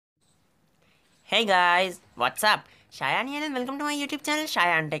Hey guys, what's up? Shayan here and welcome to my YouTube channel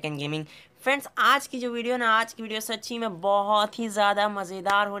Shayan take and gaming. Friends, आज की जो video ना आज की वीडियो सच्ची में बहुत ही ज़्यादा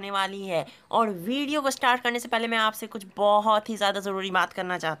मज़ेदार होने वाली है। और वीडियो को स्टार्ट करने से पहले मैं आपसे कुछ बहुत ही ज़्यादा ज़रूरी बात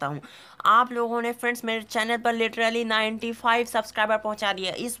करना चाहता हूँ। आप लोगों ने फ्रेंड्स मेरे चैनल पर लिटरली 95 सब्सक्राइबर पहुँचा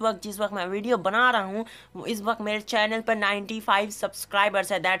दिया। इस वक्त जिस वक्त मैं वीडियो बना रहा हूँ इस वक्त मेरे चैनल पर 95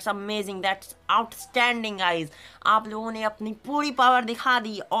 सब्सक्राइबर्स है। That's amazing, that's outstanding guys. आप लोगों ने अपनी पूरी पावर दिखा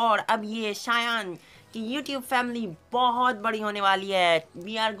दी और अब ये शायान कि YouTube फैमिली बहुत बड़ी होने वाली है।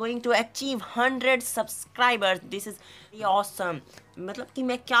 We are going to achieve 100 subscribers. This is awesome. मतलब कि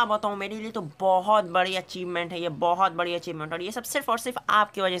मैं क्या बताऊँ, मेरे लिए तो बहुत बड़ी अचीवमेंट है ये, बहुत बड़ी अचीवमेंट। और ये सब सिर्फ और सिर्फ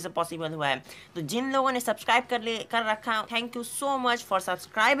आपकी वजह से पॉसिबल हुआ है। तो जिन लोगों ने सब्सक्राइब कर रखा है, thank you so much for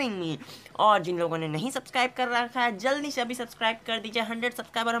subscribing मी। और जिन लोगों ने नहीं सब्सक्राइब कर रखा है, जल्दी से अभी सब्सक्राइब कर दीजिए। 100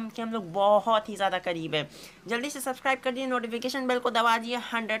 सब्सक्राइबर हम लोग बहुत ही ज़्यादा करीब है। जल्दी से सब्सक्राइब कर दीजिए, नोटिफिकेशन बेल को दबा दीजिए,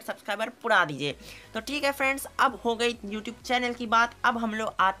 100 सब्सक्राइबर पूरा दीजिए। तो ठीक है फ्रेंड्स, अब हो गई यूट्यूब चैनल की बात। अब हम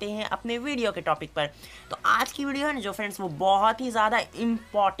लोग आते हैं अपने वीडियो के टॉपिक पर। तो आज की वीडियो है ना जो फ्रेंड्स, वो बहुत ही ज़्यादा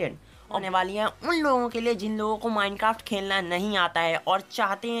इम्पॉर्टेंट होने वाली है उन लोगों के लिए जिन लोगों को माइनक्राफ्ट खेलना नहीं आता है और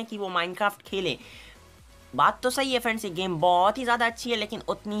चाहते हैं कि वो माइनक्राफ्ट खेले। बात तो सही है फ्रेंड्स, ये गेम बहुत ही ज़्यादा अच्छी है लेकिन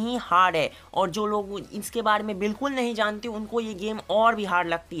उतनी ही हार्ड है। और जो लोग इसके बारे में बिल्कुल नहीं जानते उनको ये गेम और भी हार्ड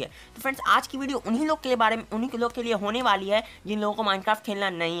लगती है। तो फ्रेंड्स, आज की वीडियो उन्हीं लोग के लिए होने वाली है जिन लोगों को माइनक्राफ्ट खेलना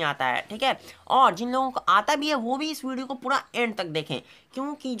नहीं आता है, ठीक है। और जिन लोगों को आता भी है वो भी इस वीडियो को पूरा एंड तक देखें,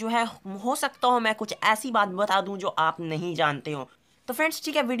 क्योंकि जो है हो सकता हो मैं कुछ ऐसी बात बता दूँ जो आप नहीं जानते हो। तो फ्रेंड्स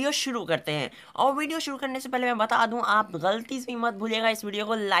ठीक है, वीडियो शुरू करते हैं। और वीडियो शुरू करने से पहले मैं बता दूं, आप गलती से भी मत भूलिएगा इस वीडियो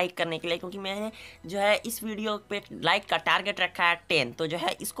को लाइक करने के लिए, क्योंकि मैंने जो है इस वीडियो पे लाइक का टारगेट रखा है 10। तो जो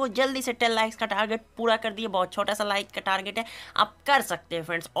है इसको जल्दी से 10 लाइक्स का टारगेट पूरा कर दिए। बहुत छोटा सा लाइक का टारगेट है, आप कर सकते हैं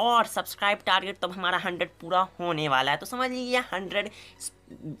फ्रेंड्स। और सब्सक्राइब टारगेट तो हमारा 100 पूरा होने वाला है। तो समझ लीजिए 100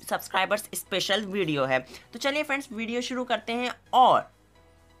 सब्सक्राइबर्स स्पेशल वीडियो है। तो चलिए फ्रेंड्स, वीडियो शुरू करते हैं। और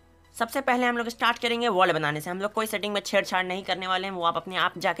सबसे पहले हम लोग स्टार्ट करेंगे वर्ल्ड बनाने से। हम लोग कोई सेटिंग में छेड़छाड़ नहीं करने वाले हैं, वो आप अपने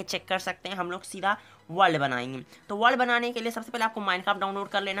आप जाके चेक कर सकते हैं। हम लोग सीधा वर्ल्ड बनाएंगे। तो वर्ल्ड बनाने के लिए सबसे पहले आपको माइनक्राफ्ट डाउनलोड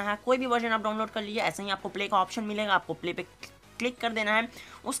कर लेना है। कोई भी वर्जन आप डाउनलोड कर लीजिए। ऐसे ही आपको प्ले का ऑप्शन मिलेगा, आपको प्ले पे क्लिक कर देना है।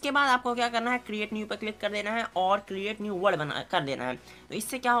 उसके बाद आपको क्या करना है, क्रिएट न्यू पे क्लिक कर देना है और क्रिएट न्यू वर्ल्ड बना कर देना है। तो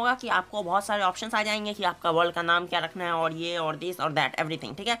इससे क्या होगा कि आपको बहुत सारे ऑप्शंस आ जाएंगे कि आपका वर्ल्ड का नाम क्या रखना है और ये और दिस और दैट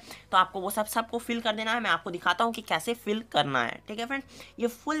एवरीथिंग, ठीक है। तो आपको वो सबको फिल कर देना है। मैं आपको दिखाता हूँ कि कैसे फिल करना है, ठीक है फ्रेंड्स। ये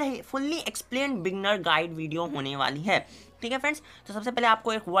fully explain beginner guide video होने वाली है, ठीक है फ्रेंड्स। तो सबसे पहले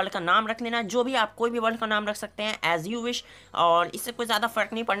आपको एक वर्ल्ड का नाम रख लेना है। जो भी आप कोई भी वर्ल्ड का नाम रख सकते हैं एज यू विश, और इससे कोई ज़्यादा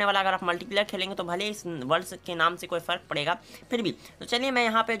फर्क नहीं पड़ने वाला। अगर आप मल्टीप्लेयर खेलेंगे तो भले इस वर्ल्ड के नाम से कोई फ़र्क पड़ेगा फिर भी। तो चलिए मैं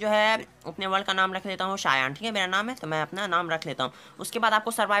यहाँ पे जो है अपने वर्ल्ड का नाम रख लेता हूँ शायान, ठीक है, मेरा नाम है तो मैं अपना नाम रख लेता हूँ। उसके बाद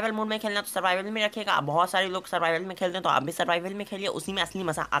आपको सर्वाइवल मोड में खेलना तो सर्वाइवल में रखिएगा। बहुत सारे लोग सर्वाइवल में खेलते हैं तो आप भी सर्वाइवल में खेलिए, उसी में असली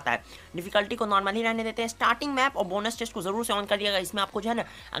मज़ा आता है। डिफिकल्टी को नॉर्मल ही रहने देते हैं। स्टार्टिंग मैप और बोनस टेस्ट को ज़रूर से ऑन करिएगा। इसमें आपको जो है ना,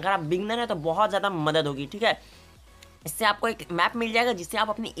 अगर आप बिगनर है तो बहुत ज़्यादा मदद होगी, ठीक है। इससे आपको एक मैप मिल जाएगा जिससे आप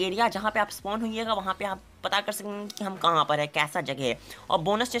अपनी एरिया जहाँ पे आप स्पॉन होइएगा वहाँ पे आप पता कर सकेंगे कि हम कहाँ पर है, कैसा जगह है। और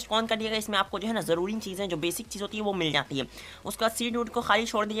बोनस टेस्ट ऑन कर दिएगा। इसमें आपको जो है ना ज़रूरी चीज़ें, जो बेसिक चीज़ होती है वो मिल जाती है। उसका सीड वूड को खाली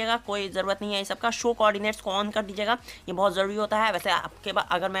छोड़ दीजिएगा, कोई ज़रूरत नहीं है ये सबका। शो कोऑर्डिनेट्स को ऑन कर दीजिएगा, ये बहुत ज़रूरी होता है। वैसे आपके बाद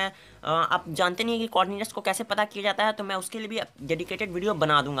अगर मैं आप जानते नहीं है कि कोऑर्डिनेट्स को कैसे पता किया जाता है, तो मैं उसके लिए भी डेडिकेटेड वीडियो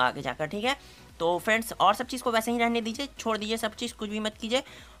बना दूंगा आगे जाकर, ठीक है। तो फ्रेंड्स, और सब चीज़ को वैसे ही रहने दीजिए, छोड़ दीजिए सब चीज़, कुछ भी मत कीजिए।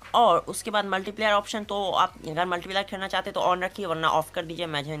 और उसके बाद मल्टीप्लेयर ऑप्शन, तो आप अगर मल्टीप्लेयर खेलना चाहते हैं तो ऑन रखिए, वरना ऑफ कर दीजिए।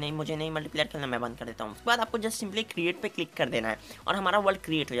 मुझे नहीं मल्टीप्लेयर खेलना, मैं बंद कर देता हूँ। उसके बाद आपको जस्ट सिंपली क्रिएट पे क्लिक कर देना है और हमारा वर्ल्ड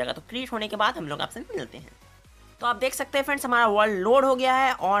क्रिएट हो जाएगा। तो क्रिएट होने के बाद हम लोग आपसे मिलते हैं। तो आप देख सकते हैं फ्रेंड्स, हमारा वर्ल्ड लोड हो गया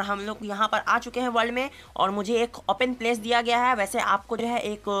है और हम लोग यहाँ पर आ चुके हैं वर्ल्ड में। और मुझे एक ओपन प्लेस दिया गया है। वैसे आपको जो है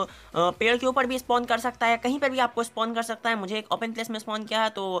एक पेड़ के ऊपर भी स्पॉन कर सकता है, कहीं पर भी आपको स्पॉन कर सकता है। मुझे एक ओपन प्लेस में स्पॉन किया है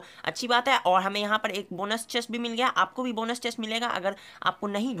तो अच्छी बात है। और हमें यहाँ पर एक बोनस चेस्ट भी मिल गया। आपको भी बोनस चेस्ट मिलेगा। अगर आपको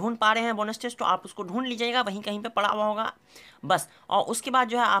नहीं ढूंढ पा रहे हैं बोनस चेस्ट तो आप उसको ढूंढ लीजिएगा, वहीं कहीं पर पड़ा हुआ होगा बस। और उसके बाद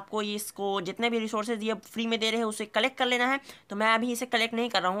जो है आपको इसको जितने भी रिसोर्सेज ये फ्री में दे रहे हैं उसे कलेक्ट कर लेना है। तो मैं अभी इसे कलेक्ट नहीं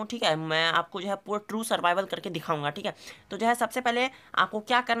कर रहा हूँ, ठीक है। मैं आपको जो है पूरा ट्रू सर्वाइवल करके दिखाऊंगा, ठीक है। तो जो है सबसे पहले आपको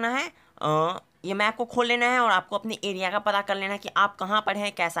क्या करना है, ये मैप को खोल लेना है और आपको अपने एरिया का पता कर लेना है कि आप कहाँ पर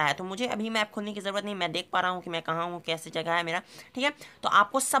हैं, कैसा है। तो मुझे अभी मैप खोलने की ज़रूरत नहीं, मैं देख पा रहा हूँ कि मैं कहाँ हूँ, कैसी जगह है मेरा, ठीक है। तो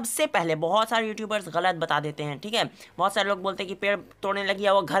आपको सबसे पहले, बहुत सारे यूट्यूबर्स गलत बता देते हैं, ठीक है। बहुत सारे लोग बोलते हैं कि पेड़ तोड़ने लगी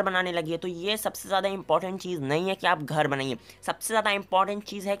है वो घर बनाने लगी है। तो ये सबसे ज़्यादा इंपॉर्टेंट चीज़ नहीं है कि आप घर बनाइए। सबसे ज़्यादा इंपॉर्टेंट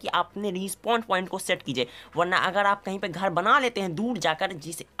चीज़ है कि आप अपने रिस्पॉन्ड पॉइंट को सेट कीजिए। वरना अगर आप कहीं पर घर बना लेते हैं दूर जाकर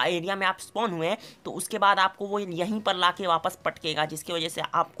जिस एरिया में आप स्पॉन हुए हैं, तो उसके बाद आपको वो यहीं पर ला के वापस पटकेगा, जिसकी वजह से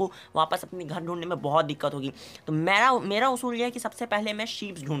आपको वापस अपने घर ढूंढने में बहुत दिक्कत होगी। तो मेरा उसूल ये है कि सबसे पहले मैं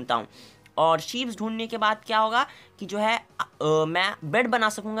शीप्स ढूंढता हूँ और शीप्स ढूंढने के बाद क्या होगा कि जो है मैं बेड बना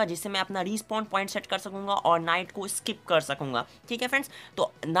सकूंगा, जिससे मैं अपना रिस्पॉन पॉइंट सेट कर सकूंगा और नाइट को स्किप कर सकूंगा। ठीक है फ्रेंड्स,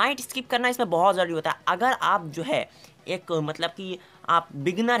 तो नाइट स्किप करना इसमें बहुत ज़रूरी होता है। अगर आप जो है एक मतलब कि आप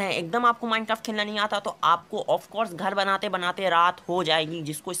बिगिनर हैं, एकदम आपको माइनक्राफ्ट खेलना नहीं आता, तो आपको ऑफ कोर्स घर बनाते बनाते रात हो जाएगी,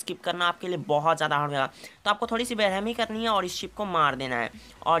 जिसको स्किप करना आपके लिए बहुत ज़्यादा हार्ड होगा। तो आपको थोड़ी सी बेरहमी करनी है और इस शिप को मार देना है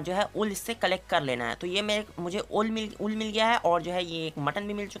और जो है उल इससे कलेक्ट कर लेना है। तो ये मुझे उल मिल गया है और जो है ये एक मटन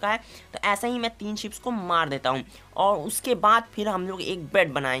भी मिल चुका है। तो ऐसा ही मैं 3 शिप्स को मार देता हूँ और उसके बाद फिर हम लोग एक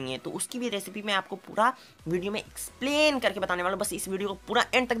बेड बनाएंगे। तो उसकी भी रेसिपी मैं आपको पूरा वीडियो में एक्सप्लेन करके बताने वाला हूँ। बस इस वीडियो को पूरा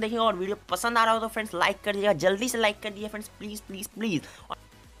एंड तक देखिएगा और वीडियो पसंद आ रहा हो तो फ्रेंड्स लाइक कर दीजिएगा, जल्दी से लाइक कर दीजिए फ्रेंड्स, प्लीज़ प्लीज़ प्लीज़।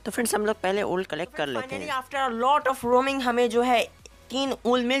 तो फ्रेंड्स हम लोग पहले उल कलेक्ट कर लेते हैं। After a lot of roaming हमें जो है 3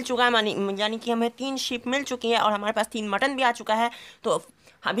 उल मिल चुका है, यानी कि हमें 3 शिप मिल चुकी है और हमारे पास 3 मटन भी आ चुका है। तो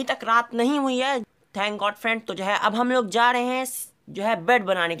अभी तक रात नहीं हुई है, थैंक गॉड फ्रेंड। तो जो है अब हम लोग जा रहे हैं जो है बेड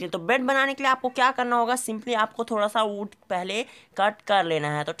बनाने के लिए। तो बेड बनाने के लिए आपको क्या करना होगा, सिंपली आपको थोड़ा सा वुड पहले कट कर लेना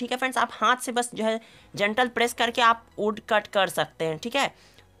है। तो ठीक है फ्रेंड्स, आप हाथ से बस जो है जेंटल प्रेस करके आप वुड कट कर सकते हैं। ठीक है,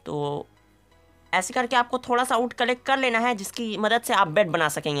 तो ऐसे करके आपको थोड़ा सा वुड कलेक्ट कर लेना है, जिसकी मदद से आप बेड बना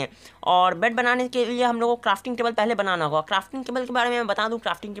सकेंगे। और बेड बनाने के लिए हम लोगों को क्राफ्टिंग टेबल पहले बनाना होगा। क्राफ्टिंग टेबल के बारे में मैं बता दूं,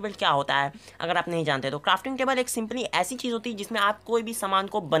 क्राफ्टिंग टेबल क्या होता है अगर आप नहीं जानते। तो क्राफ्टिंग टेबल एक सिंपली ऐसी चीज़ होती है जिसमें आप कोई भी सामान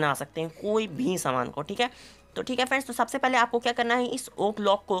को बना सकते हैं, कोई भी सामान को। ठीक है, तो ठीक है फ्रेंड्स, तो सबसे पहले आपको क्या करना है, इस ओक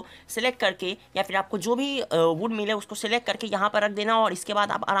लॉक को सिलेक्ट करके या फिर आपको जो भी वुड मिले उसको सिलेक्ट करके यहाँ पर रख देना और इसके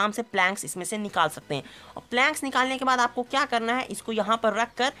बाद आप आराम से प्लैंक्स इसमें से निकाल सकते हैं। और प्लैंक्स निकालने के बाद आपको क्या करना है, इसको यहाँ पर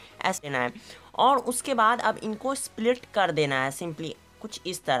रख कर ऐसे देना है और उसके बाद अब इनको स्प्लिट कर देना है सिंपली कुछ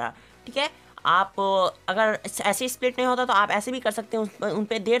इस तरह। ठीक है, आप अगर ऐसे स्प्लिट नहीं होता तो आप ऐसे भी कर सकते हैं, उन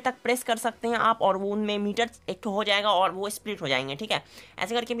पर देर तक प्रेस कर सकते हैं आप और वो उनमें मीटर एक हो जाएगा और वो स्प्लिट हो जाएंगे। ठीक है,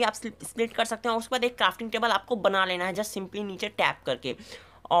 ऐसे करके भी आप स्प्लिट कर सकते हैं और उसके बाद एक क्राफ्टिंग टेबल आपको बना लेना है जस्ट सिंपली नीचे टैप करके।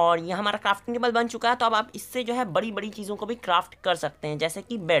 और ये हमारा क्राफ्टिंग टेबल बन चुका है। तो अब आप इससे जो है बड़ी बड़ी चीज़ों को भी क्राफ्ट कर सकते हैं, जैसे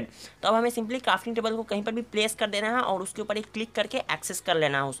कि बेड। तो अब हमें सिंपली क्राफ्टिंग टेबल को कहीं पर भी प्लेस कर देना है और उसके ऊपर एक क्लिक करके एक्सेस कर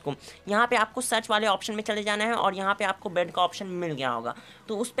लेना है उसको। यहाँ पे आपको सर्च वाले ऑप्शन में चले जाना है और यहाँ पे आपको बेड का ऑप्शन मिल गया होगा,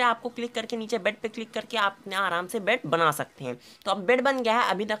 तो उस पर आपको क्लिक करके नीचे बेड पे क्लिक करके आप अपने आराम से बेड बना सकते हैं। तो अब बेड बन गया है,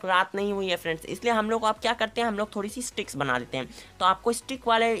 अभी तक रात नहीं हुई है फ्रेंड्स, इसलिए हम लोग अब क्या करते हैं, हम लोग थोड़ी सी स्टिक्स बना लेते हैं। तो आपको स्टिक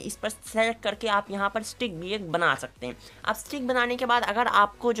वाले इस पर सेलेक्ट करके आप यहाँ पर स्टिक भी एक बना सकते हैं। अब स्टिक बनाने के बाद अगर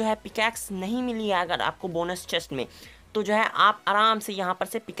आपको जो है पिकैक्स नहीं मिली है अगर आपको बोनस चेस्ट में, तो जो है आप आराम से यहाँ पर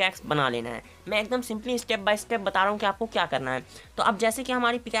से पिकैक्स बना लेना है। मैं एकदम सिंपली स्टेप बाय स्टेप बता रहा हूँ कि आपको क्या करना है। तो अब जैसे कि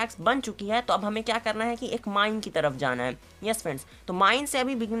हमारी पिकैक्स बन चुकी है, तो अब हमें क्या करना है कि एक माइन की तरफ जाना है। यस फ्रेंड्स, तो माइन से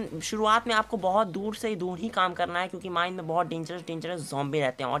अभी शुरुआत में आपको बहुत दूर से दूर ही काम करना है, क्योंकि माइन में बहुत डेंजरस ज़ॉम्बी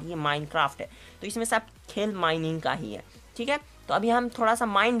रहते हैं और ये माइनक्राफ्ट है, तो इसमें सब खेल माइनिंग का ही है। ठीक है, तो अभी हम थोड़ा सा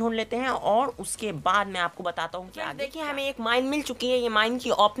माइन ढूंढ लेते हैं और उसके बाद मैं आपको बताता हूँ कि देखिए हमें एक माइन मिल चुकी है। ये माइन की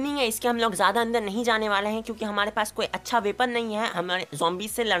ओपनिंग है, इसके हम लोग ज़्यादा अंदर नहीं जाने वाले हैं क्योंकि हमारे पास कोई अच्छा वेपन नहीं है हमारे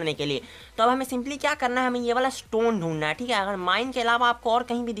ज़ॉम्बीज से लड़ने के लिए। तो अब हमें सिंपली क्या करना है, हमें ये वाला स्टोन ढूंढना है। ठीक है, अगर माइन के अलावा आपको और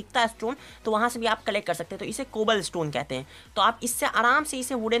कहीं भी दिखता है स्टोन, तो वहाँ से भी आप कलेक्ट कर सकते हैं। तो इसे कोबल स्टोन कहते हैं। तो आप इससे आराम से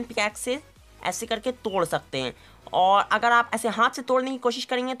इसे वुडन पिकैक्स से ऐसे करके तोड़ सकते हैं। और अगर आप ऐसे हाथ से तोड़ने की कोशिश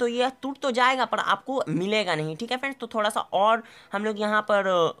करेंगे तो ये टूट तो जाएगा पर आपको मिलेगा नहीं। ठीक है फ्रेंड्स, तो थोड़ा सा और हम लोग यहाँ पर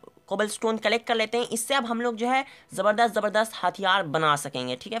कोबल स्टोन कलेक्ट कर लेते हैं। इससे अब हम लोग जो है ज़बरदस्त हथियार बना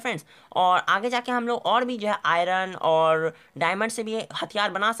सकेंगे। ठीक है फ्रेंड्स, और आगे जाके हम लोग और भी जो है आयरन और डायमंड से भी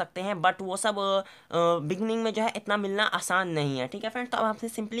हथियार बना सकते हैं, बट वो सब बिगनिंग में जो है इतना मिलना आसान नहीं है। ठीक है फ्रेंड्स, तो अब हमसे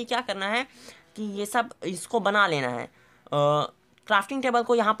सिंपली क्या करना है कि ये सब इसको बना लेना है, क्राफ्टिंग टेबल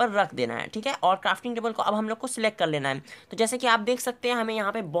को यहाँ पर रख देना है। ठीक है, और क्राफ्टिंग टेबल को अब हम लोग को सिलेक्ट कर लेना है। तो जैसे कि आप देख सकते हैं हमें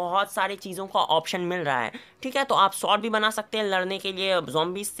यहाँ पे बहुत सारी चीज़ों का ऑप्शन मिल रहा है। ठीक है, तो आप शॉर्ट भी बना सकते हैं लड़ने के लिए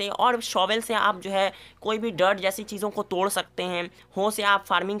ज़ॉम्बीज से, और शॉवेल से आप जो है कोई भी डर्ट जैसी चीज़ों को तोड़ सकते हैं। हो से आप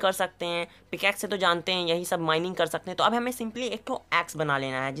फार्मिंग कर सकते हैं, पिकैक्स से तो जानते हैं यही सब माइनिंग कर सकते हैं। तो अब हमें सिंपली एक तो एक्स बना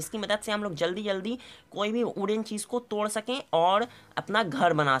लेना है, जिसकी मदद से हम लोग जल्दी कोई भी वुडन चीज़ को तोड़ सकें और अपना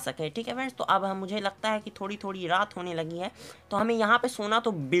घर बना सकें। ठीक है फ्रेंड्स, तो अब मुझे लगता है कि थोड़ी रात होने लगी है, तो हमें यहाँ पे सोना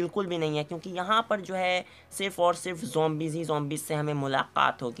तो बिल्कुल भी नहीं है, क्योंकि यहाँ पर जो है सिर्फ और सिर्फ ज़ॉम्बीज़ से हमें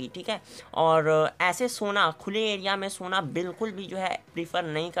मुलाकात होगी। ठीक है, और ऐसे सोना खुले एरिया में सोना बिल्कुल भी जो है प्रीफर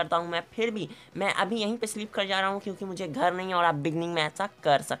नहीं करता हूँ मैं। फिर भी मैं अभी यहीं पे स्लीप कर जा रहा हूँ क्योंकि मुझे घर नहीं है और आप बिगनिंग में ऐसा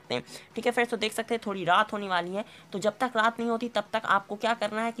कर सकते हैं। ठीक है फ्रेंड्स, तो देख सकते हैं थोड़ी रात होने वाली है। तो जब तक रात नहीं होती तब तक आपको क्या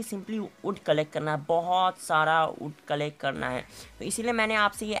करना है कि सिंपली वुड कलेक्ट करना है, बहुत सारा वुड कलेक्ट करना है। तो इसीलिए मैंने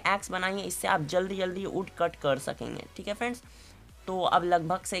आपसे ये एक्स बनाई है, इससे आप जल्दी वुड कट कर सकेंगे। ठीक है फ्रेंड्स, तो अब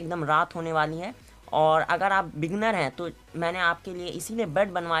लगभग से एकदम रात होने वाली है, और अगर आप बिगनर हैं तो मैंने आपके लिए इसीलिए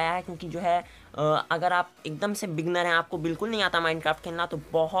बेड बनवाया है, क्योंकि जो है अगर आप एकदम से बिगनर हैं, आपको बिल्कुल नहीं आता माइनक्राफ्ट खेलना, तो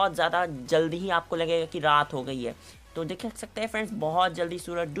बहुत ज़्यादा जल्दी ही आपको लगेगा कि रात हो गई है। तो देख सकते हैं फ्रेंड्स बहुत जल्दी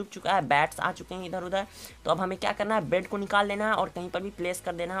सूरज डूब चुका है, बैट्स आ चुके हैं इधर उधर। तो अब हमें क्या करना है, बेड को निकाल लेना है और कहीं पर भी प्लेस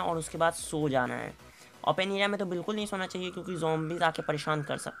कर देना है और उसके बाद सो जाना है। ओपन एरिया में तो बिल्कुल नहीं सोना चाहिए क्योंकि ज़ॉम्बीज़ आके परेशान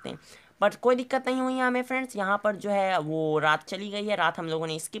कर सकते हैं। बट कोई दिक्कत नहीं हुई हमें फ्रेंड्स, यहाँ पर जो है वो रात चली गई है, रात हम लोगों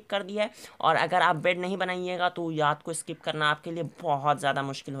ने स्किप कर दिया है। और अगर आप बेड नहीं बनाइएगा तो रात को स्किप करना आपके लिए बहुत ज़्यादा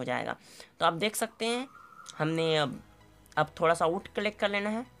मुश्किल हो जाएगा। तो आप देख सकते हैं हमने अब थोड़ा सा वुड कलेक्ट कर लेना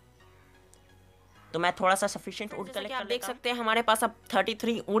है। तो मैं थोड़ा सा सफिशिएंट वुड कलेक्ट कर देख सकते हैं हमारे पास अब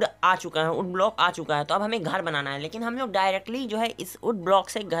 33 वुड आ चुका है, वुड ब्लॉक आ चुका है। तो अब हमें घर बनाना है, लेकिन हम लोग डायरेक्टली जो है इस वुड ब्लॉक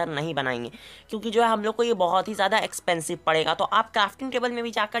से घर नहीं बनाएंगे क्योंकि जो है हम लोग को ये बहुत ही ज़्यादा एक्सपेंसिव पड़ेगा। तो आप क्राफ्टिंग टेबल में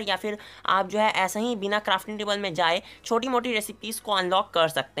भी जाकर या फिर आप जो है ऐसे ही बिना क्राफ्टिंग टेबल में जाए छोटी मोटी रेसिपीज़ को अनलॉक कर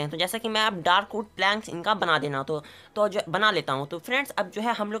सकते हैं। तो जैसा कि मैं अब डार्क वुड प्लैंक्स इनका बना देना तो जो बना लेता हूँ। तो फ्रेंड्स अब जो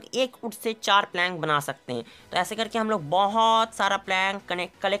है हम लोग एक वुड से 4 प्लैंक बना सकते हैं। तो ऐसे करके हम लोग बहुत सारा प्लैंक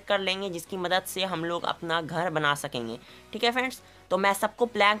कलेक्ट कर लेंगे जिसकी मदद से हम लोग अपना घर बना सकेंगे। ठीक है फ्रेंड्स, तो मैं सबको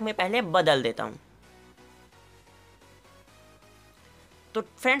प्लैंक में पहले बदल देता हूं। तो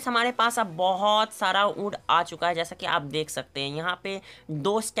फ्रेंड्स हमारे पास अब बहुत सारा वुड आ चुका है, जैसा कि आप देख सकते हैं यहाँ पे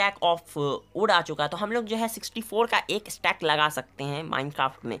 2 स्टैक ऑफ वुड आ चुका है। तो हम लोग जो है 64 का एक स्टैक लगा सकते हैं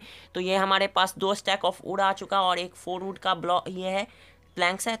माइनक्राफ्ट में। तो ये हमारे पास 2 स्टैक ऑफ वुड आ चुका और एक 4 वुड का ब्लॉक ये है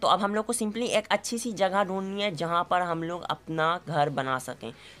प्लैंक्स है। तो अब हम लोग को सिंपली एक अच्छी सी जगह ढूंढनी है जहाँ पर हम लोग अपना घर बना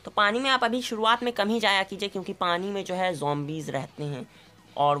सकें। तो पानी में आप अभी शुरुआत में कम ही जाया कीजिए क्योंकि पानी में जो है ज़ॉम्बीज़ रहते हैं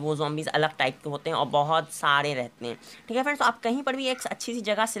और वो ज़ॉम्बीज़ अलग टाइप के होते हैं और बहुत सारे रहते हैं। ठीक है फ्रेंड्स, तो आप कहीं पर भी एक अच्छी सी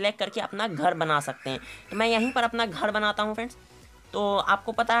जगह सिलेक्ट करके अपना घर बना सकते हैं। तो मैं यहीं पर अपना घर बनाता हूँ फ्रेंड्स। तो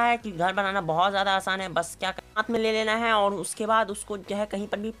आपको पता है कि घर बनाना बहुत ज़्यादा आसान है, बस क्या हाथ में ले लेना है और उसके बाद उसको जो है कहीं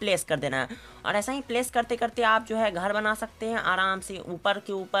पर भी प्लेस कर देना है। और ऐसा ही प्लेस करते करते आप जो है घर बना सकते हैं आराम से, ऊपर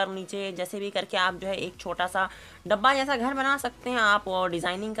के ऊपर नीचे जैसे भी करके आप जो है एक छोटा सा डब्बा जैसा घर बना सकते हैं। आप और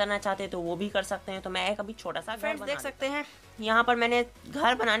डिज़ाइनिंग करना चाहते हैं तो वो भी कर सकते हैं। तो मैं एक अभी छोटा सा फ्रेंड्स देख सकते हैं यहाँ पर मैंने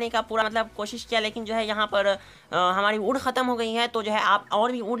घर बनाने का पूरा मतलब कोशिश किया, लेकिन जो है यहाँ पर हमारी वुड ख़त्म हो गई है। तो जो है आप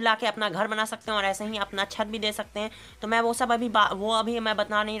और भी वुड ला के अपना घर बना सकते हैं और ऐसे ही अपना छत भी दे सकते हैं। तो मैं वो सब अभी मैं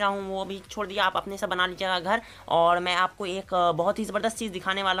बता नहीं रहा हूँ, वो अभी छोड़ दिया, आप अपने से बना लीजिएगा घर। और मैं आपको एक बहुत ही ज़बरदस्त चीज़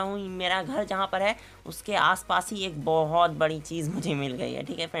दिखाने वाला हूँ। मेरा घर जहाँ पर है उसके आसपास ही एक बहुत बड़ी चीज़ मुझे मिल गई है।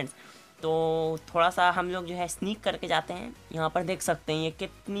 ठीक है फ्रेंड्स, तो थोड़ा सा हम लोग जो है स्नीक करके जाते हैं। यहाँ पर देख सकते हैं ये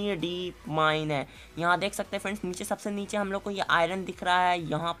कितनी डीप माइन है। यहाँ देख सकते हैं फ्रेंड्स नीचे सबसे नीचे हम लोग को ये आयरन दिख रहा है,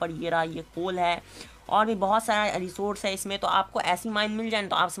 यहाँ पर ये रहा ये कोल है और भी बहुत सारा रिसोर्स है इसमें। तो आपको ऐसी माइन मिल जाए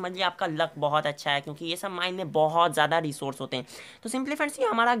तो आप समझिए आपका लक बहुत अच्छा है क्योंकि ये सब माइन में बहुत ज़्यादा रिसोर्स होते हैं। तो सिंपली फ्रेंड्स ये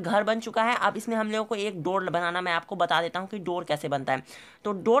हमारा घर बन चुका है। अब इसमें हम लोगों को एक डोर बनाना, मैं आपको बता देता हूँ कि डोर कैसे बनता है।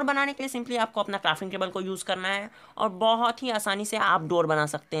 तो डोर बनाने के लिए सिंपली आपको अपना क्राफ्टिंग टेबल को यूज़ करना है और बहुत ही आसानी से आप डोर बना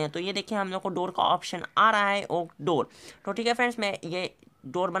सकते हैं। तो ये देखिए हम लोग को डोर का ऑप्शन आ रहा है, ओ डोर। तो ठीक है फ्रेंड्स, मैं ये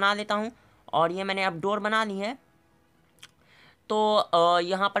डोर बना लेता हूँ और ये मैंने अब डोर बना ली है। तो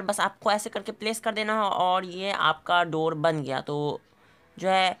यहाँ पर बस आपको ऐसे करके प्लेस कर देना है और ये आपका डोर बन गया। तो जो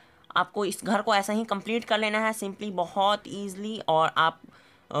है आपको इस घर को ऐसा ही कंप्लीट कर लेना है सिंपली, बहुत ईज़िली। और आप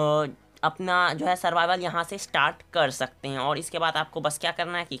अपना जो है सर्वाइवल यहाँ से स्टार्ट कर सकते हैं। और इसके बाद आपको बस क्या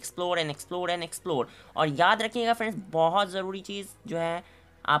करना है कि explore and explore and explore. और याद रखिएगा फ्रेंड्स, बहुत ज़रूरी चीज़ जो है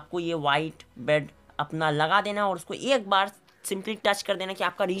आपको ये वाइट बेड अपना लगा देना और उसको एक बार सिंपली टच कर देना कि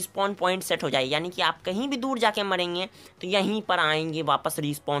आपका रिस्पॉन पॉइंट सेट हो जाए। यानी कि आप कहीं भी दूर जाके मरेंगे तो यहीं पर आएंगे, वापस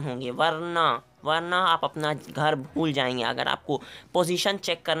रिस्पॉन होंगे, वरना आप अपना घर भूल जाएंगे अगर आपको पोजीशन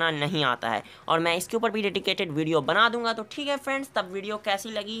चेक करना नहीं आता है। और मैं इसके ऊपर भी डेडिकेटेड वीडियो बना दूंगा। तो ठीक है फ्रेंड्स, तब वीडियो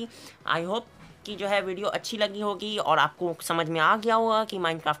कैसी लगी, आई होप कि जो है वीडियो अच्छी लगी होगी और आपको समझ में आ गया होगा कि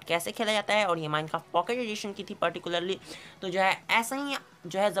माइनक्राफ्ट कैसे खेला जाता है। और ये माइनक्राफ्ट पॉकेट एडिशन की थी पर्टिकुलरली। तो जो है ऐसा ही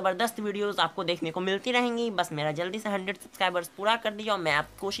जो है ज़बरदस्त वीडियोस आपको देखने को मिलती रहेंगी। बस मेरा जल्दी से 100 सब्सक्राइबर्स पूरा कर दीजिए और मैं आप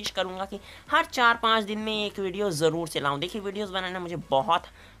कोशिश करूँगा कि हर 4-5 दिन में एक वीडियो ज़रूर से लाऊँ। देखिए वीडियोस बनाना मुझे बहुत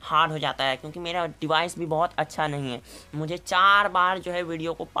हार्ड हो जाता है क्योंकि मेरा डिवाइस भी बहुत अच्छा नहीं है। मुझे 4 बार जो है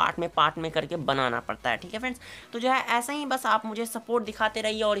वीडियो को पार्ट में करके बनाना पड़ता है। ठीक है फ्रेंड्स, तो जो है ऐसा ही बस आप मुझे सपोर्ट दिखाते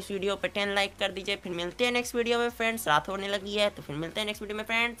रहिए और इस वीडियो पर 10 लाइक कर दीजिए। फिर मिलते हैं नेक्स्ट वीडियो में फ्रेंड्स। रात होने लगी है तो फिर मिलते हैं नेक्स्ट वीडियो में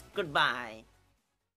फ्रेंड्स। Good bye.